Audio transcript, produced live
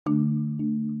Good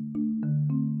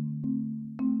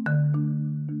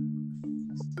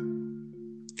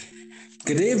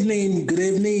evening. Good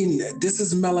evening. This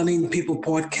is Melanin People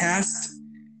Podcast.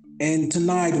 And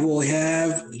tonight we'll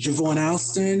have Javon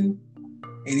Alston.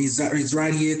 And he's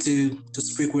right here to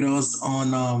speak with us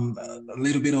on a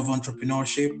little bit of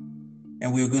entrepreneurship.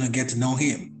 And we're going to get to know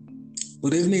him.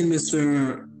 Good evening,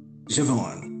 Mr.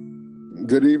 Javon.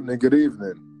 Good evening. Good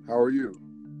evening. How are you?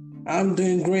 I'm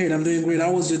doing great.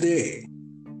 How was your day?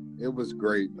 It was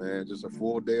great, man. Just a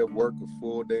full day of work, a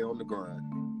full day on the grind.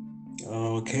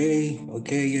 Okay.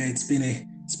 Yeah, it's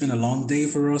been a long day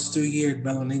for us too here at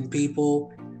Melanin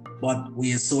People, but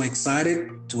we are so excited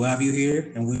to have you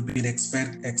here, and we've been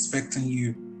expecting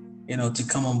you, to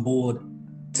come on board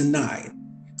tonight.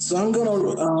 So I'm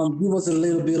gonna give us a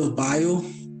little bit of bio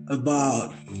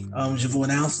about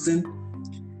Javon Alston.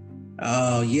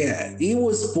 Yeah, he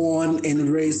was born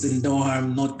and raised in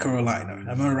Durham, North Carolina.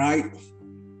 Am I right?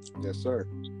 Yes, sir.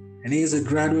 And he is a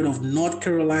graduate of North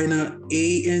Carolina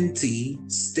A&T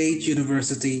State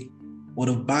University with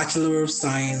a Bachelor of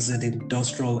Science in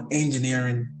Industrial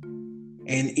Engineering,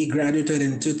 and he graduated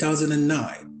in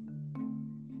 2009.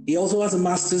 He also has a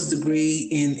master's degree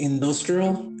in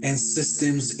Industrial and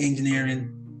Systems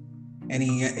Engineering, and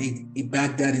he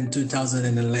backed that in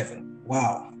 2011.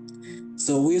 Wow.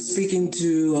 So we're speaking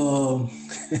to,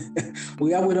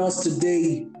 we have with us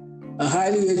today a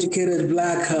highly educated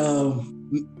black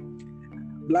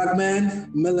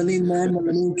man,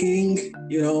 melanin king,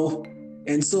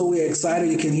 and so we're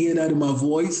excited. You can hear that in my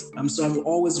voice. I'm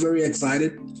always very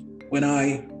excited when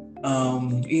I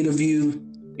interview,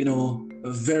 a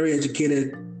very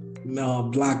educated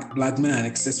black man,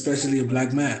 especially a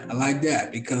black man. I like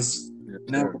that because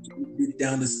now we beat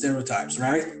down the stereotypes,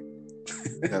 right?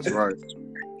 That's right.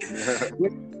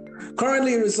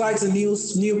 Currently, he resides in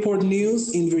Newport News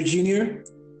in Virginia.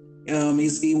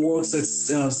 He works as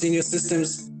He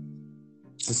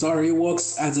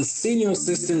works as a senior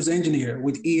systems engineer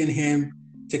with E&M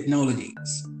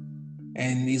Technologies,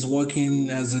 and he's working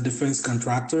as a defense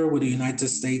contractor with the United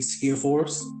States Air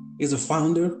Force. He's a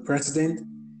founder, president,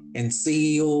 and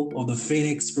CEO of the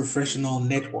Phoenix Professional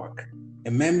Network,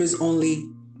 a members-only,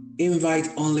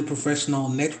 invite-only professional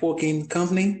networking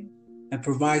company that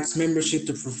provides membership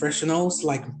to professionals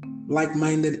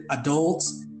like-minded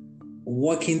adults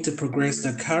working to progress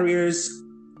their careers,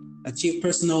 achieve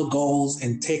personal goals,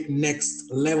 and take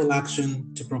next level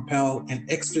action to propel and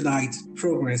expedite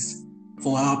progress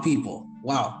for our people.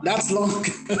 Wow, that's long.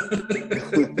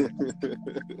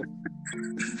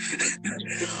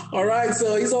 All right,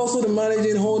 so he's also the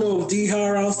managing owner of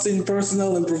DR Austin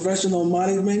Personal and Professional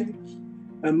Management,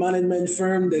 a management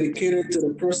firm dedicated to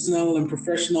the personal and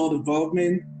professional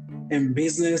development and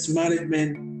business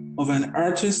management of an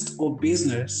artist or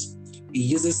business. He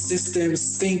uses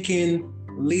systems thinking,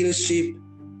 leadership,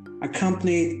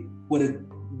 accompanied with a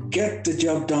get the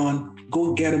job done,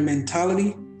 go get a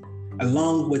mentality,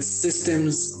 along with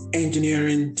systems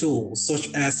engineering tools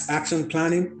such as action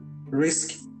planning,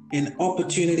 risk and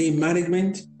opportunity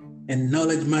management, and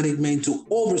knowledge management to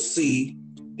oversee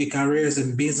the careers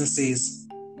and businesses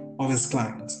of his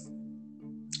clients.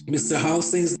 Mr.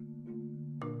 Housings.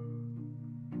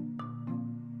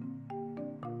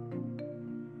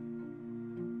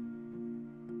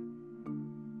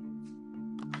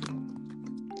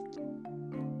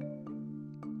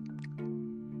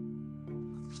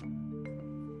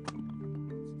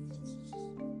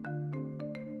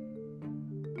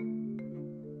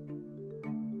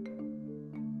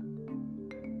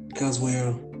 Because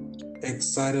we're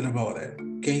excited about it.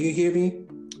 Can you hear me?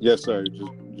 Yes, sir.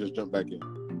 Just jump back in.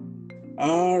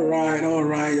 All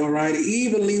right. He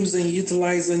believes in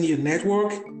utilizing your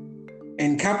network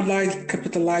and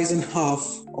capitalizing half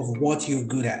of what you're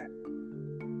good at.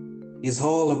 It's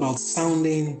all about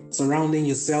surrounding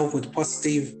yourself with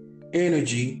positive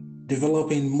energy,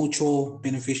 developing mutual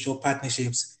beneficial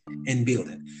partnerships, and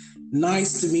building.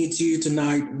 Nice to meet you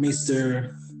tonight,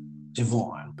 Mr.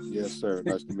 Javon. Yes, sir.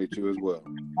 Nice to meet you as well.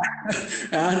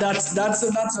 And that's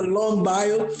a long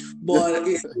bio, but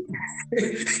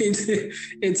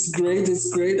it's great. It's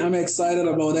great. I'm excited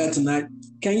about that tonight.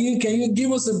 Can you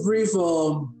give us a brief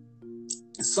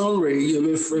summary, a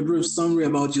brief summary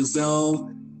about yourself?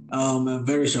 A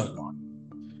very short one.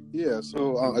 Yeah,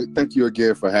 so thank you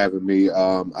again for having me.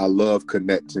 I love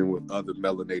connecting with other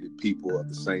melanated people of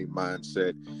the same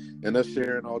mindset and us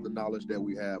sharing all the knowledge that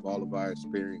we have, all of our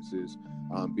experiences,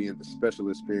 being the special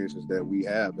experiences that we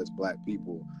have as Black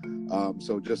people.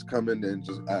 So just coming and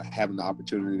just having the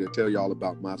opportunity to tell y'all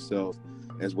about myself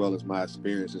as well as my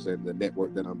experiences and the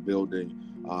network that I'm building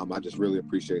I just really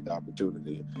appreciate the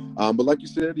opportunity. But like you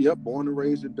said, yep, born and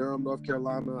raised in Durham, North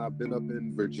Carolina. I've been up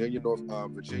in Virginia,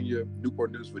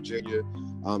 Newport News, Virginia,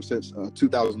 since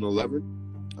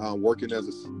 2011, working as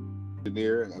an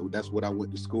engineer. That's what I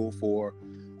went to school for.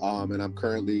 And I'm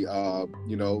currently,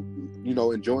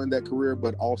 enjoying that career,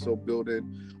 but also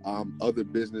building other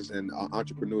business and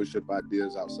entrepreneurship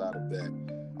ideas outside of that.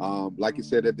 Like you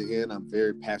said at the end, I'm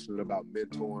very passionate about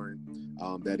mentoring.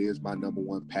 That is my number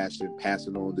one passion,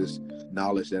 passing on this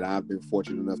knowledge that I've been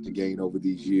fortunate enough to gain over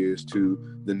these years to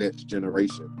the next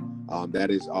generation.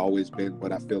 That has always been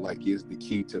what I feel like is the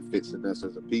key to fixing us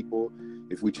as a people.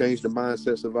 If we change the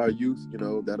mindsets of our youth,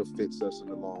 that'll fix us in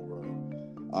the long run.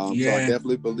 So I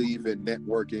definitely believe in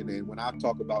networking. And when I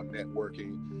talk about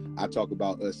networking, I talk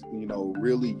about us,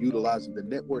 really utilizing the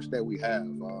networks that we have.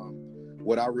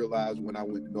 What I realized when I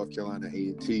went to North Carolina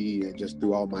A&T and just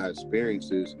through all my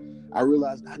experiences, I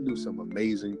realized I knew some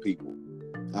amazing people.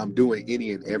 I'm doing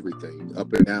any and everything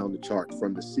up and down the chart,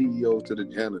 from the CEO to the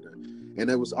janitor. And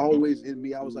it was always in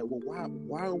me. I was like, well,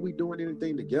 why aren't we doing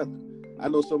anything together? I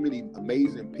know so many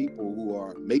amazing people who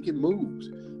are making moves.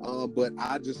 But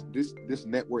this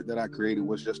network that I created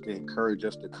was just to encourage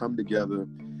us to come together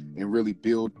and really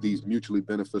build these mutually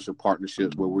beneficial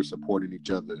partnerships where we're supporting each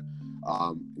other,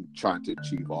 trying to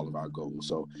achieve all of our goals.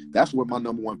 So that's what my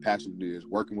number one passion is,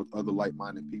 working with other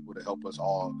like-minded people to help us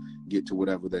all get to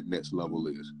whatever that next level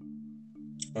is.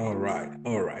 All right.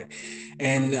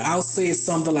 And I'll say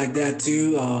something like that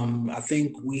too. I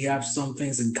think we have some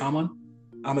things in common.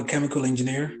 I'm a chemical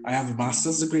engineer. I have a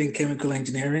master's degree in chemical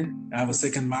engineering. I have a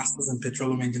second master's in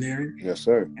petroleum engineering. Yes,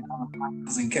 sir. And I have a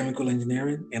master's in chemical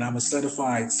engineering, and I'm a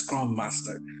certified Scrum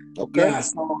Master. Okay. Yeah,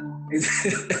 so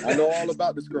I know all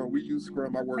about the Scrum. We use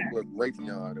Scrum. I work with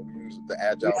Raytheon, and we use the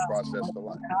Agile process a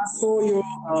lot.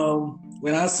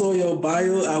 When I saw your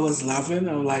bio, I was laughing.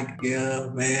 I'm like, yeah,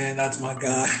 man, that's my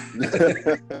guy.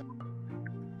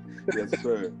 Yes,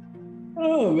 sir.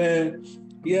 Oh, man.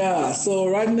 Yeah, so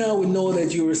right now we know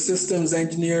that you're a systems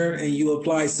engineer and you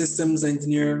apply systems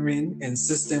engineering and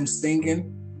systems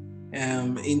thinking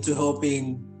into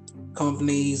helping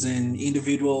companies and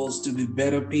individuals to be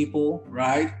better people,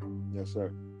 right? Yes,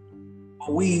 sir.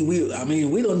 We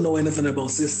don't know anything about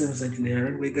systems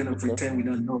engineering. We're gonna pretend we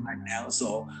don't know right now.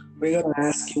 So we're gonna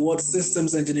ask you, what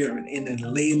systems engineering in the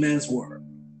layman's word?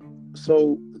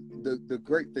 So the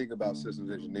great thing about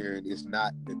systems engineering is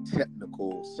not the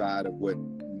technical side of what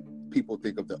people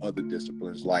think of the other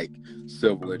disciplines like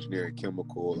civil engineering,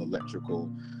 chemical,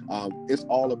 electrical. It's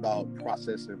all about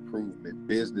process improvement,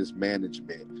 business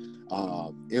management,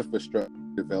 infrastructure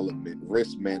development,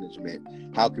 risk management.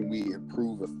 How can we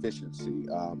improve efficiency?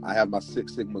 I have my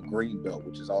Six Sigma Green Belt,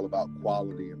 which is all about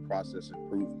quality and process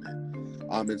improvement.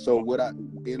 And so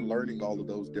in learning all of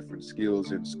those different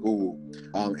skills in school,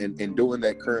 and doing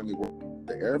that currently with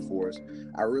the Air Force,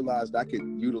 I realized I could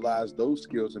utilize those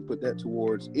skills and put that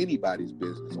towards anybody's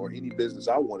business or any business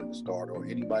I wanted to start or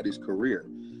anybody's career.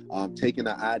 Taking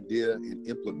an idea and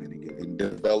implementing it and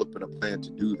developing a plan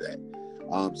to do that.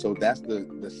 So that's the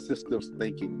systems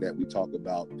thinking that we talk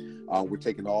about. We're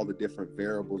taking all the different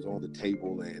variables on the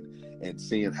table and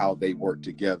seeing how they work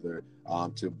together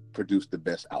to produce the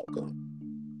best outcome.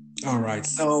 All right.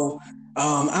 So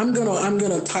I'm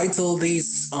gonna title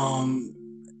this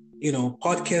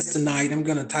podcast tonight. I'm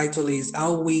gonna title this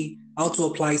how to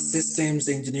apply systems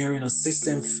engineering or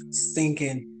systems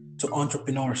thinking to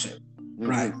entrepreneurship. Mm-hmm.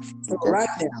 Right. So right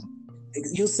now,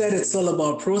 you said it's all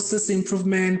about process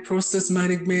improvement, process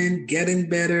management, getting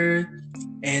better,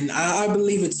 and I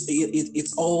believe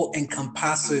it's all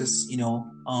encompasses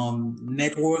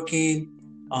networking,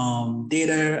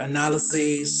 data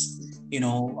analysis,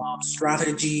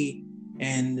 strategy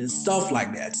and stuff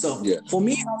like that. So for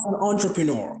me as an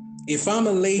entrepreneur, if I'm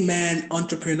a layman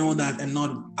entrepreneur that am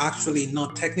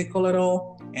not technical at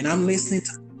all, and I'm listening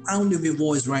to the sound of your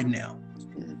voice right now,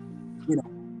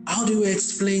 how do you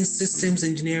explain systems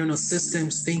engineering or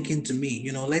systems thinking to me?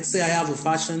 Let's say I have a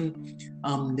fashion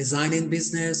designing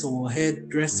business or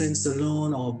hairdressing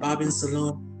salon or barbing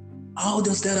salon. How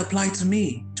does that apply to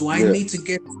me? Do I need to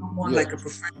get someone like a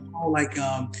professional like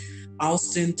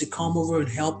Austin to come over and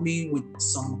help me with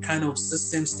some kind of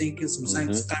systems thinking, some kind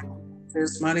of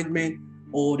systems management,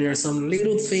 or there are some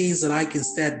little things that I can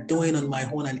start doing on my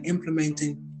own and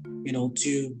implementing,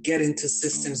 to get into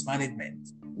systems management?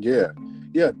 Yeah,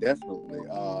 definitely.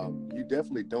 You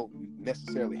definitely don't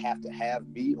necessarily have to have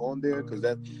me on there, because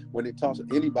that when it talks to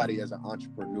anybody as an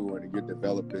entrepreneur and you're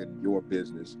developing your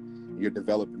business, you're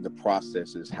developing the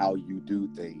processes, how you do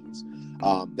things,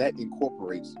 that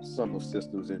incorporates some of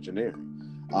systems engineering.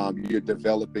 You're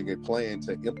developing a plan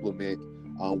to implement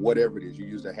whatever it is. You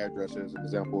use a hairdresser as an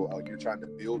example. You're trying to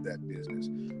build that business.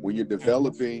 When you're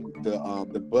developing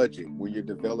the budget, when you're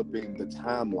developing the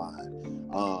timeline,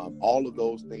 all of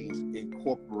those things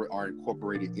are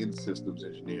incorporated in systems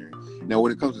engineering. Now,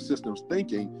 when it comes to systems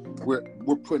thinking,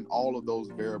 we're putting all of those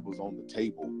variables on the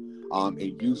table,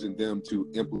 and using them to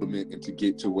implement and to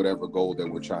get to whatever goal that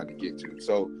we're trying to get to.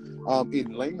 So,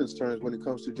 in layman's terms, when it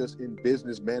comes to just in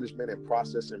business management and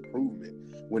process improvement,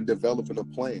 when developing a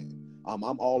plan, I'm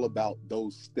all about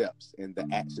those steps and the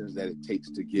actions that it takes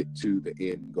to get to the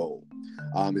end goal.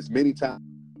 As many times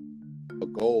a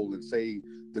goal and say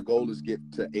the goal is get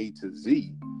to A to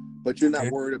Z, but you're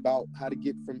not worried about how to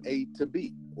get from A to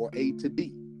B or A to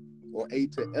D or A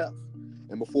to F.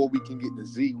 And before we can get to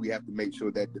Z, we have to make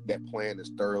sure that that plan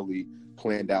is thoroughly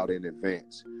planned out in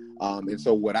advance. And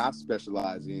so what I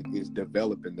specialize in is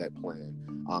developing that plan,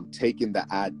 taking the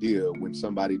idea when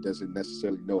somebody doesn't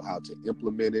necessarily know how to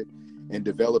implement it, and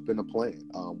developing a plan,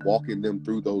 walking them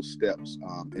through those steps,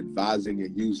 advising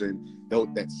and using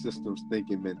that systems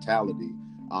thinking mentality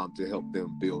to help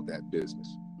them build that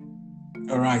business.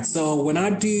 All right. So when I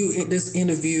do these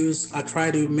interviews, I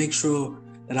try to make sure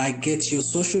that I get your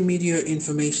social media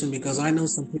information, because I know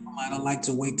some people might not like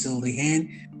to wait till the end,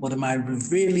 but they might be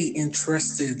really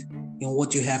interested in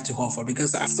what you have to offer,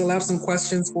 because I still have some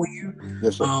questions for you.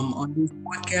 Yes, sir. On this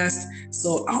podcast.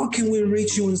 So how can we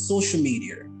reach you in social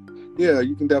media? Yeah,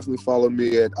 you can definitely follow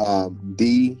me at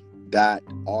d.r.alston,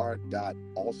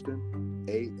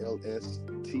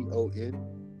 ALSTON.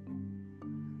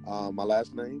 My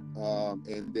last name,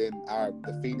 and then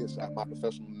the Phoenix, my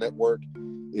professional network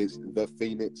is the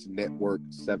Phoenix Network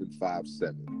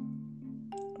 757.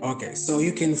 Okay, so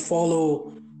you can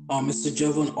follow Mr.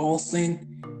 Javon Alston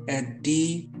at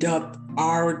d.r.alston.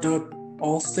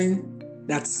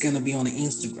 That's gonna be on the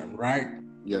Instagram, right?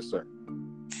 Yes, sir.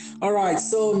 All right,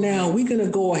 so now we're gonna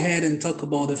go ahead and talk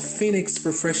about the Phoenix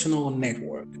Professional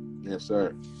Network. Yes,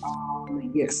 sir.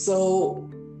 Yes, so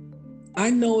I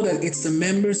know that it's a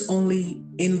members only,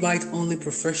 invite only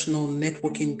professional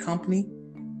networking company.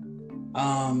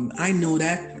 I know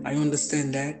that, I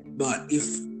understand that, but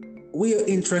if we are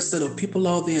interested, or people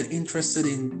out there are interested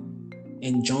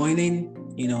in joining,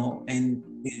 and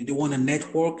they want to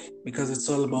network, because it's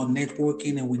all about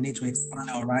networking, and we need to expand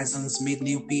our horizons, meet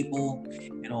new people,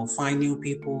 find new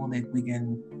people that we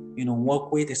can,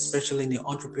 work with, especially in the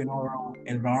entrepreneurial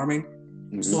environment.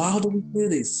 Mm-hmm. So how do we do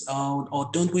this? Or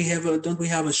don't we have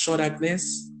a shot at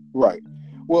this? Right.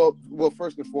 Well,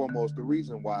 first and foremost, the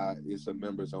reason why it's a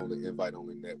members only, invite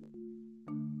only network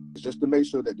is just to make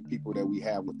sure that the people that we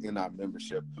have within our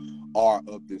membership are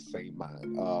of this same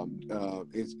mind.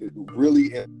 It's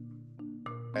really,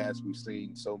 as we've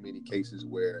seen so many cases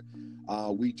where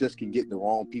we just can get the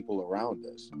wrong people around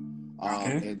us.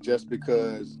 And just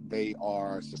because they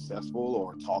are successful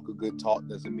or talk a good talk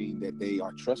doesn't mean that they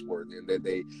are trustworthy and that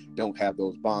they don't have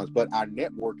those bonds. But our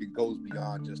networking goes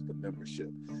beyond just the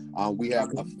membership. We have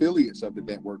affiliates of the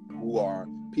network who are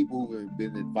people who have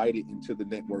been invited into the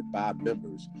network by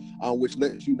members, which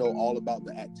lets you know all about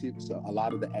the activities, a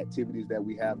lot of the activities that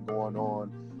we have going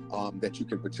on, that you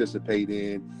can participate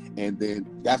in. And then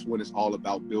that's when it's all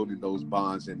about building those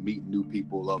bonds and meeting new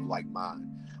people of like mind.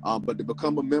 But to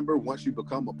become a member, once you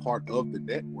become a part of the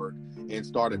network and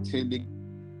start attending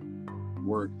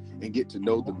work and get to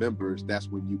know the members, that's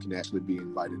when you can actually be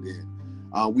invited in.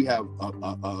 We have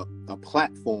a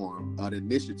platform, an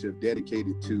initiative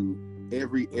dedicated to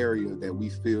every area that we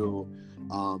feel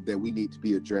that we need to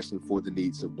be addressing for the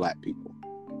needs of Black people,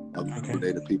 of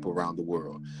Native people around the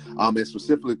world. And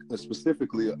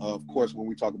specifically, of course, when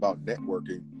we talk about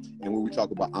networking and when we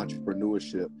talk about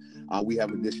entrepreneurship, we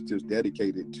have initiatives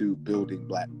dedicated to building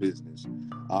Black business,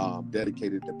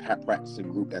 dedicated to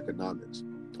practicing group economics.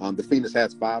 The Phoenix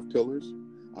has 5 pillars.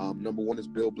 Number 1 is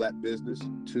build Black business.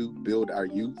 2, build our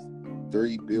youth.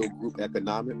 3, build group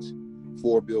economics.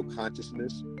 4, build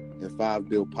consciousness. And 5,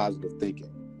 build positive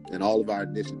thinking. And all of our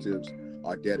initiatives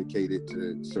are dedicated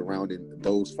to surrounding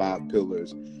those 5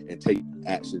 pillars and take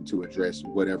action to address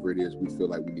whatever it is we feel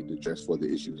like we need to address for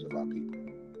the issues of our people.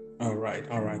 All right.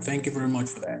 Thank you very much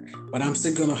for that. But I'm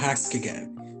still going to ask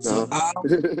again. So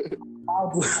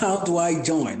how do I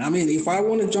join? I mean, if I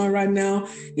want to join right now,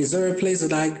 is there a place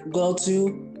that I go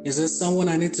to? Is there someone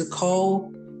I need to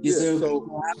call?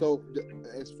 So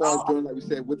as far as joining, like we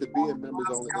said, with it being members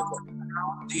only,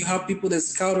 do you have people that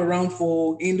scout around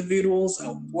for individuals?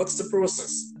 What's the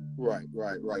process? Right.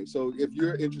 So if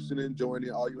you're interested in joining,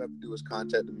 all you have to do is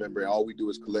contact the member. All we do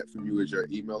is collect from you is your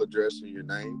email address and your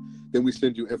name. Then we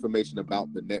send you information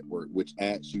about the network, which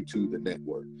adds you to the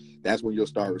network. That's when you'll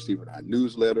start receiving our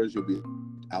newsletters. You'll be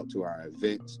out to our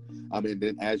events. And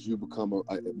then as you become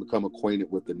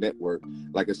acquainted with the network,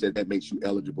 like I said, that makes you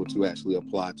eligible to actually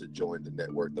apply to join the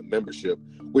network, the membership,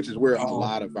 which is where a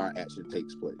lot of our action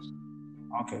takes place.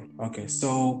 Okay.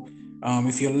 So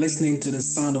if you're listening to the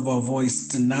sound of our voice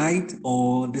tonight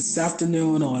or this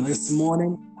afternoon or this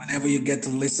morning, whenever you get to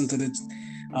listen to this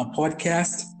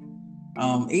podcast,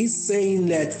 he's saying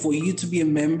that for you to be a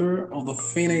member of the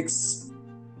Phoenix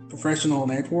Professional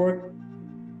Network,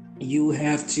 you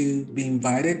have to be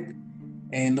invited.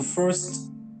 And the first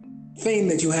thing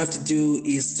that you have to do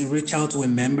is to reach out to a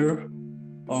member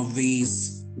of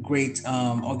these great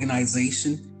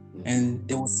organization, and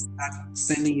they will start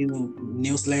sending you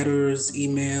newsletters,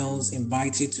 emails,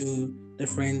 invite you to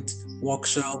different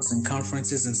workshops and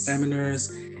conferences and seminars.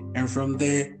 And from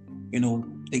there,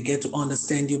 they get to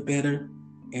understand you better,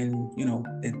 and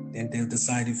they'll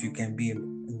decide if you can be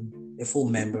a full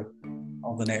member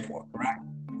of the network, right?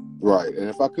 Right. And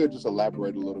if I could just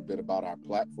elaborate a little bit about our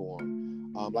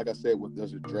platform, like I said, with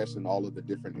us addressing all of the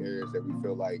different areas that we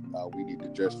feel like we need to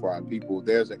address for our people,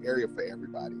 there's an area for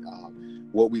everybody.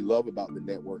 What we love about the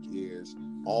network is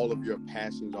all of your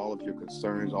passions, all of your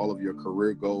concerns, all of your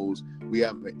career goals. We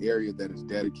have an area that is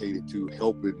dedicated to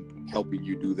helping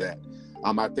you do that.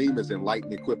 Our theme is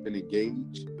enlighten, equip, and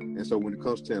engage. And so when it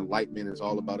comes to enlightenment, it's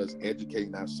all about us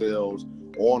educating ourselves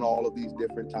on all of these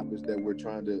different topics that we're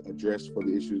trying to address for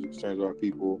the issues and concerns of our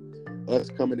people, us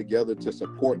coming together to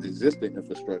support existing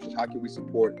infrastructures. How can we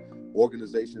support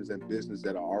organizations and business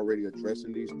that are already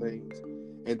addressing these things?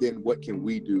 And then what can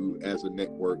we do as a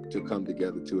network to come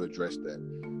together to address that?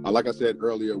 Like I said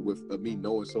earlier, with me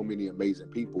knowing so many amazing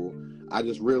people, I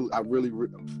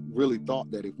really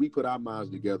thought that if we put our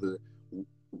minds together,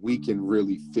 we can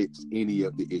really fix any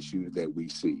of the issues that we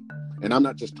see. And I'm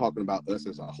not just talking about us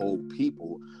as a whole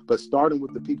people, but starting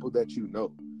with the people that you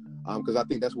know. Because I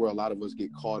think that's where a lot of us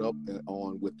get caught up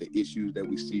on with the issues that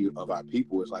we see of our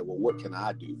people. It's like, well, what can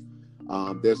I do?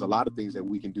 There's a lot of things that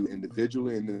we can do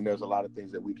individually, and then there's a lot of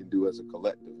things that we can do as a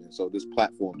collective. And so this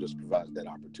platform just provides that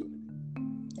opportunity.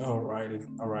 All righty.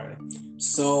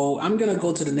 So I'm going to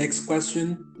go to the next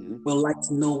question. Mm-hmm. We'd like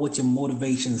to know what your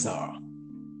motivations are.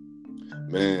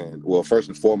 Man, well, first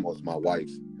and foremost, my wife.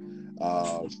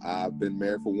 I've been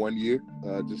married for 1 year,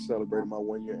 just celebrated my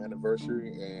 1 year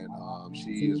anniversary, and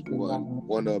she is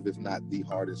one of, if not the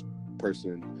hardest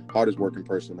working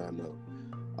person I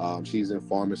know. She's in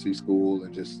pharmacy school,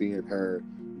 and just seeing her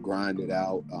grind it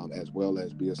out, as well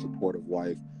as be a supportive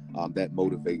wife, that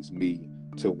motivates me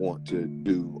to want to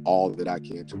do all that I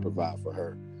can to provide for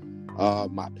her.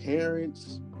 My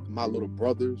parents, my little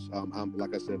brothers, I'm,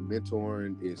 like I said,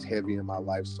 mentoring is heavy in my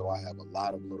life, so I have a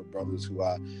lot of little brothers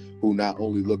who not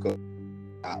only look up,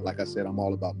 like I said, I'm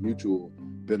all about mutual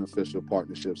beneficial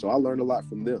partnerships, so I learned a lot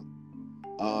from them.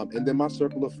 And then my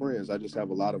circle of friends, I just have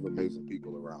a lot of amazing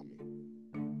people around me.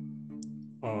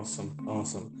 Awesome.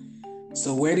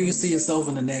 So where do you see yourself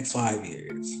in the next 5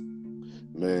 years?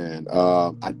 Man,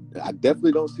 I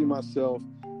definitely don't see myself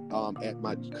at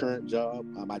my current job.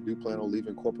 I do plan on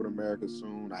leaving corporate America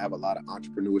soon. I have a lot of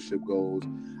entrepreneurship goals.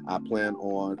 I plan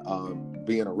on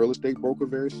being a real estate broker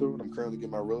very soon. I'm currently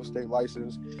getting my real estate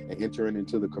license and entering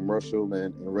into the commercial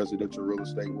and residential real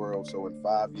estate world. So in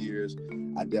 5 years,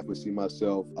 I definitely see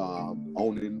myself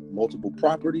owning multiple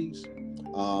properties.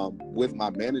 With my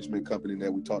management company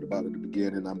that we talked about at the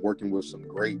beginning, I'm working with some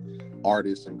great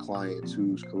artists and clients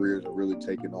whose careers are really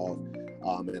taking off.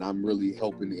 And I'm really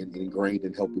helping and ingrained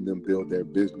in helping them build their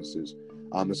businesses.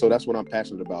 And so that's what I'm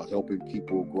passionate about, helping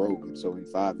people grow. And so in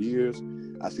 5 years,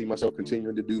 I see myself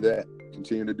continuing to do that,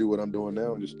 continuing to do what I'm doing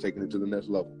now, and just taking it to the next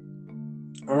level.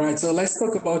 All right. So let's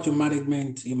talk about your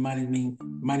management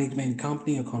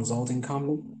company, your consulting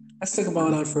company. Let's talk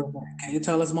about that for a minute. Can you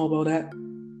tell us more about that?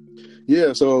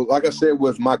 Yeah. So like I said,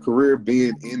 with my career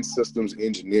being in systems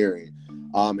engineering,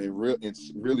 and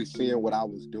really seeing what I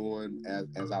was doing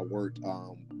as I worked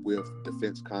with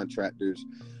defense contractors,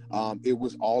 it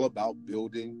was all about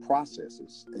building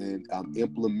processes and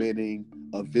implementing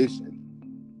a vision,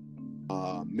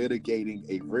 mitigating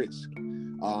a risk.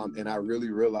 And I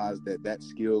really realized that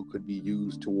skill could be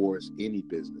used towards any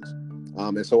business.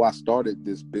 And so I started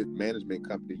this management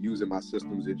company using my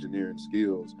systems engineering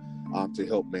skills to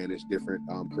help manage different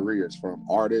careers. From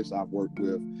artists, I've worked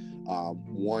with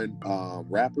one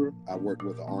rapper, I worked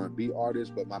with an R&B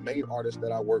artist, but my main artist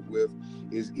that I work with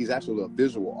he's actually a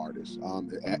visual artist.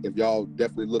 If y'all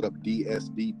definitely look up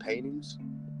DSD Paintings,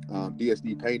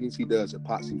 he does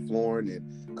epoxy flooring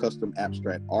and custom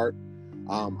abstract art.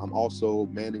 I'm also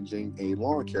managing a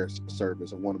lawn care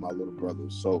service of one of my little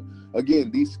brothers. So again,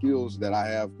 these skills that I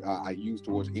have, I use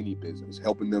towards any business,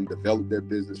 helping them develop their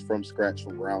business from scratch,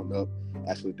 from ground up,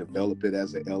 actually develop it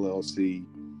as an LLC,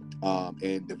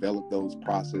 and develop those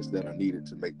processes that are needed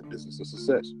to make the business a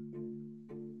success.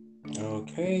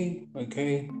 Okay.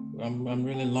 I'm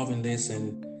really loving this,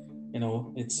 and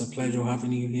it's a pleasure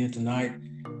having you here tonight.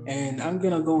 And I'm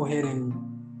gonna go ahead and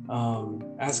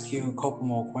ask you a couple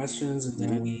more questions, and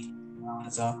then we round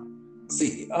it up.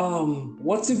 See,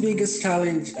 what's the biggest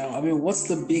challenge? What's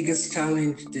the biggest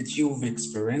challenge that you've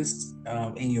experienced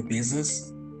in your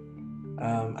business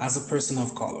as a person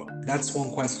of color? That's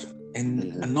one question. And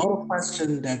another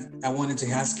question that I wanted to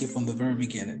ask you from the very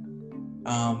beginning,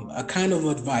 a kind of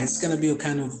advice. It's gonna be a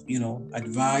kind of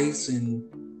advice and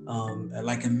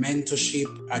like a mentorship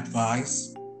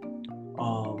advice,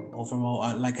 or from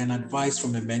like an advice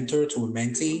from a mentor to a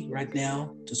mentee right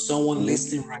now, to someone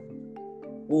listening right now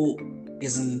who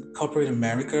is in corporate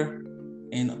America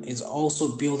and is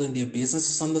also building their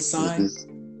businesses on the side.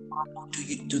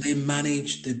 Do they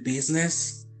manage the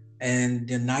business and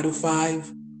their 9 to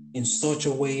 5 in such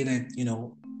a way that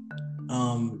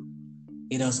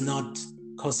it does not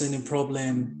cause any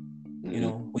problem,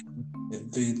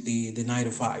 with the 9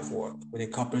 to 5 work with a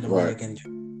corporate American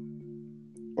job?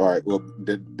 All right. Well,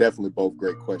 they're definitely both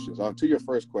great questions. To your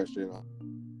first question,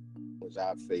 which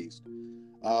I've faced.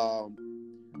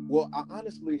 Well, I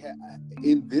honestly,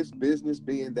 in this business,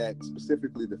 being that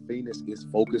specifically the Phoenix is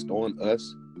focused on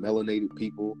us, melanated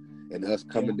people, and us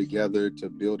coming together to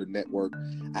build a network,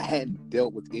 I hadn't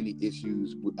dealt with any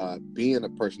issues being a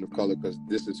person of color, because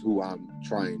this is who I'm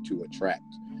trying to attract.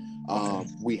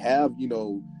 We have,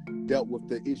 dealt with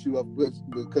the issue of,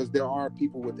 because there are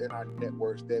people within our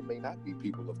networks that may not be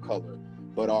people of color,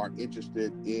 but are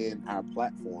interested in our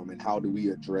platform, and how do we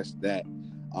address that?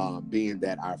 Being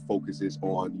that our focus is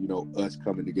on, us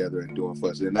coming together and doing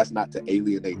for us. And that's not to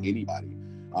alienate anybody.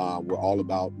 We're all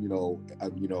about,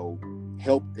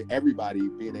 help everybody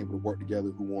being able to work together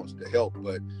who wants to help.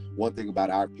 But one thing about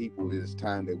our people is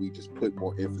time that we just put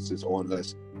more emphasis on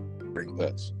us, bring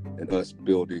us, and us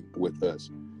building with us.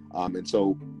 And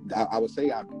so I would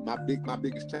say my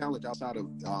biggest challenge outside of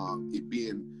it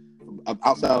being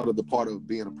outside of the part of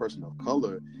being a person of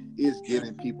color is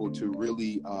getting people to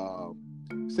really,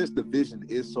 since the vision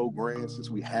is so grand, since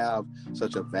we have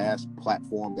such a vast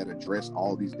platform that address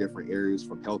all these different areas,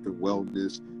 from health and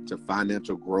wellness to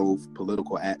financial growth,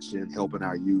 political action, helping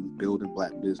our youth, building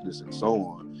Black business, and so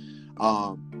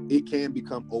on, it can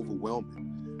become overwhelming.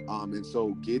 And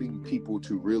so getting people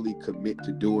to really commit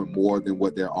to doing more than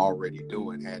what they're already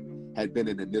doing had been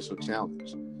an initial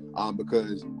challenge,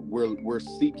 because we're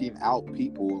seeking out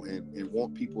people and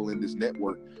want people in this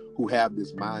network who have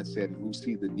this mindset and who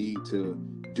see the need to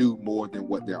do more than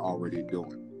what they're already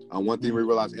doing. One thing we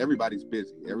realize, everybody's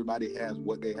busy. Everybody has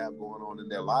what they have going on in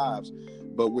their lives,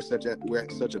 but we're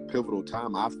at such a pivotal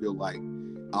time. I feel like,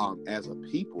 as a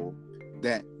people,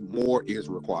 that more is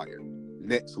required.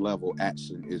 Next level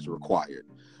action is required.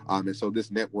 And so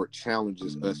this network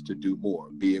challenges us to do more,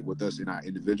 be it with us in our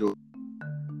individual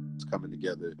coming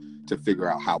together to figure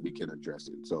out how we can address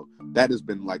it. So that has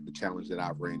been like the challenge that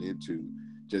I've ran into,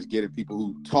 just getting people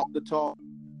who talk the talk,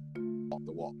 walk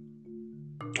the walk.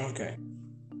 Okay.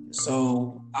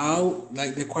 So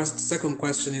second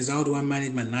question is, how do I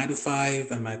manage my 9 to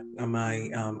 5 and my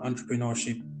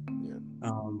entrepreneurship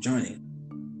journey?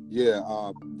 Yeah.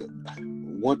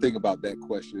 One thing about that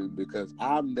question, because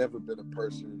I've never been a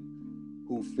person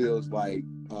who feels like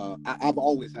I've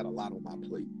always had a lot on my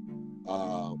plate.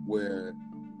 Where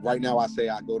right now I say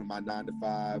I go to my 9 to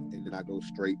 5 and then I go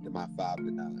straight to my 5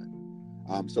 to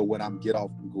 9. So when I get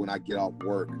off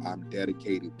work, I'm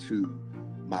dedicated to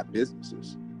my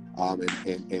businesses,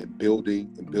 and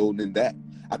building that.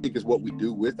 I think is what we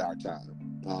do with our time.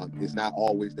 It's not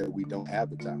always that we don't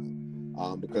have the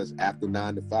time, because after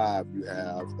 9 to 5, you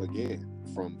have, again,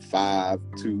 from 5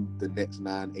 to the next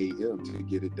 9 a.m. to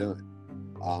get it done.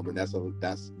 And that's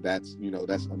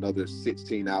another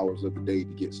 16 hours of the day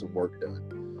to get some work done.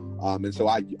 And so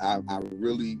I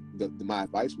really, my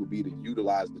advice would be to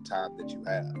utilize the time that you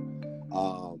have.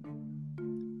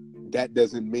 That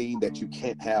doesn't mean that you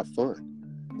can't have fun.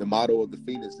 The motto of the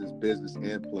Phoenix is business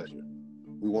and pleasure.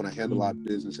 We want to handle our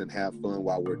business and have fun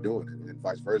while we're doing it, and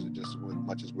vice versa. Just as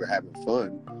much as we're having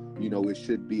fun, it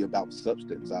should be about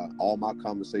substance. All my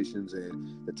conversations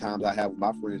and the times I have with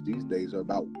my friends these days are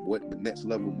about what the next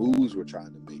level moves we're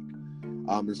trying to make.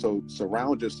 And so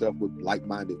surround yourself with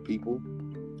like-minded people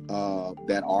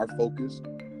that are focused.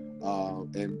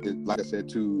 And like I said,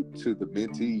 to the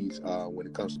mentees, when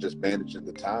it comes to just managing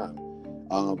the time,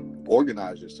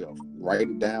 Organize yourself,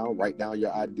 write down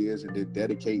your ideas, and then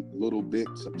dedicate little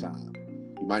bits of time.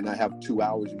 You might not have 2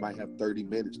 hours, you might have 30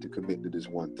 minutes to commit to this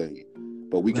one thing,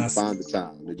 but we can find the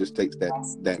time. It just takes that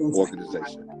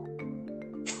organization.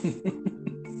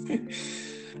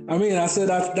 I mean, I said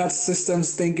that's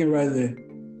systems thinking right there.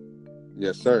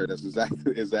 Yes, sir. That's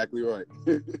exactly right.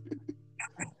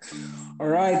 All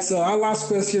right. So our last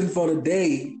question for the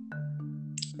day,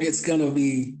 it's gonna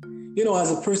be,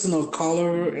 as a person of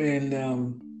color and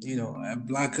a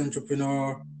Black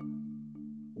entrepreneur,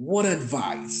 what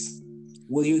advice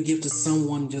will you give to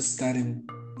someone just starting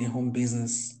their home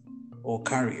business or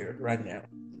career right now?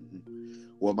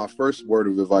 Well, my first word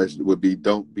of advice would be,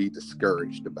 don't be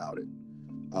discouraged about it.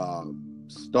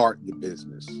 Start the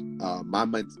business. My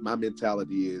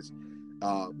mentality is,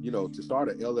 to start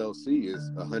an LLC is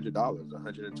 $100,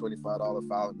 $125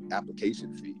 filing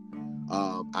application fee.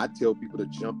 I tell people to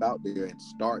jump out there and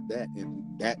start that, and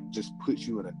that just puts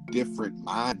you in a different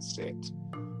mindset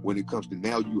when it comes to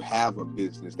now you have a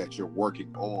business that you're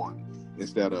working on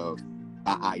instead of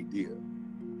an idea.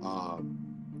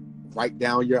 Write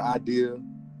down your idea,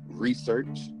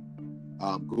 research.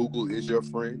 Google is your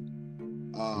friend,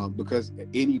 because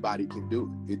anybody can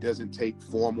do it. It doesn't take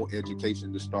formal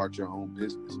education to start your own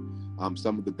business.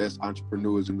 Some of the best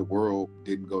entrepreneurs in the world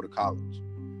didn't go to college.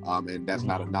 And that's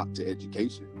not a knock to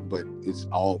education, but it's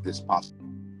possible.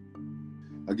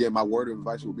 Again, my word of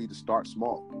advice would be to start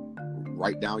small.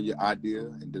 Write down your idea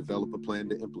and develop a plan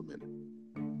to implement it.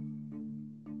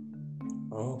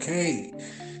 Okay.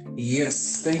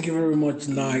 Yes, thank you very much,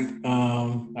 Knight.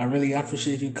 I really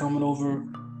appreciate you coming over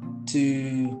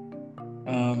to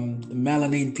the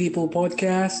Melanin People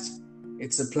podcast.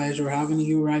 It's a pleasure having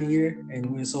you right here, and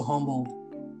we're so humbled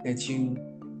that you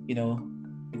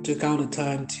took out the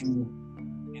time to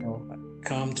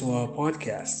come to our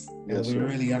podcast. Yes, we sir.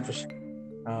 really appreciate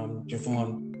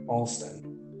Javon Alston.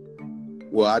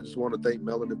 Well, I just want to thank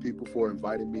Melanin People for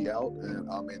inviting me out, and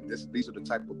these are the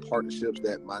type of partnerships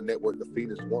that my network, the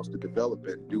Phoenix, wants to develop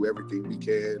and do everything we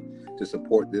can to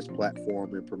support this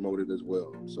platform and promote it as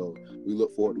well. So we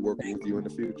look forward to working with you in the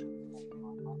future.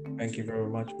 Thank you very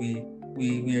much.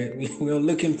 We're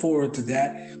looking forward to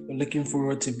that. We're looking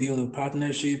forward to build a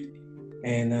partnership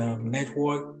and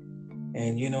network,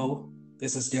 and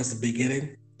this is just the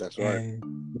beginning. That's right. And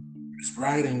it's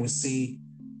bright, and we see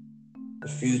the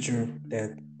future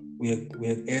that we're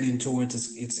heading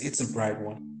towards. It's a bright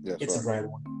one. That's it's right. A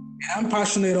bright one. And I'm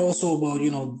passionate also about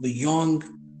the young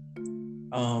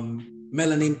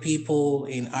melanin people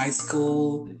in high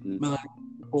school, melanin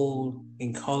people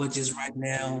in colleges right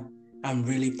now. I'm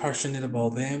really passionate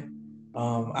about them.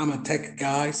 I'm a tech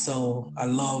guy, so I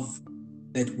love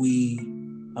that we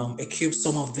equip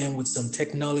some of them with some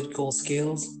technological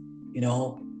skills,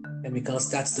 and because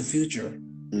that's the future.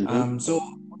 So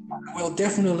we'll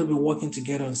definitely be working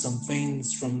together on some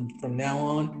things from now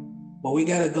on, but we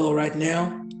gotta go right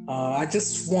now. I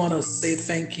just want to say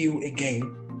thank you again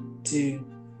to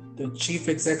the Chief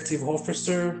Executive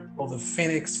Officer of the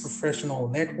Phoenix Professional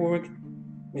Network,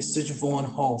 Mr. Javon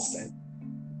Halston.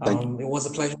 It was a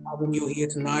pleasure having you here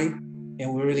tonight,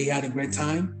 and we really had a great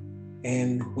time,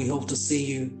 and we hope to see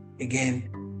you again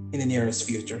in the nearest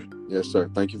future. Yes, sir.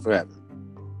 Thank you for having me.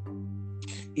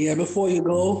 Yeah, before you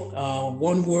go,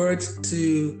 one word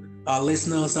to our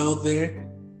listeners out there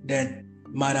that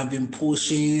might have been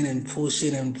pushing and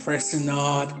pressing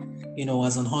hard,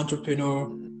 as an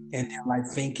entrepreneur, and they're like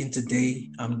thinking today,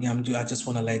 I just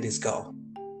want to let this go.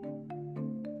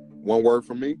 One word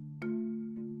from me?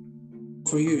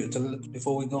 For you,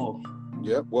 before we go.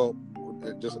 Yeah, well,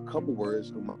 just a couple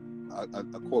words. A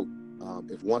quote.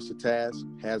 If once a task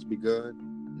has begun,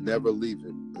 never leave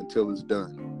it until it's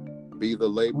done. Be the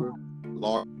labor,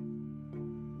 Lord,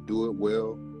 do it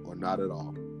well or not at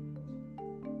all.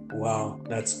 Wow,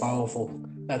 that's powerful.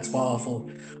 That's powerful.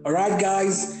 All right,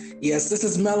 guys. Yes, this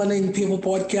is Melanin People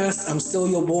Podcast. I'm still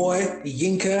your boy,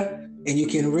 Yinka, and you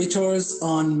can reach us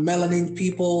on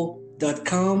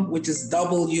melaninpeople.com, which is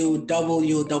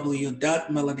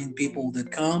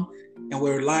www.melaninpeople.com. And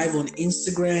we're live on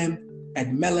Instagram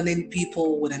at Melanin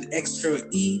People with an extra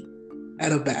E at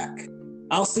the back.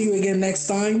 I'll see you again next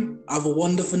time. Have a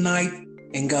wonderful night,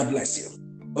 and God bless you.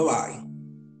 Bye-bye.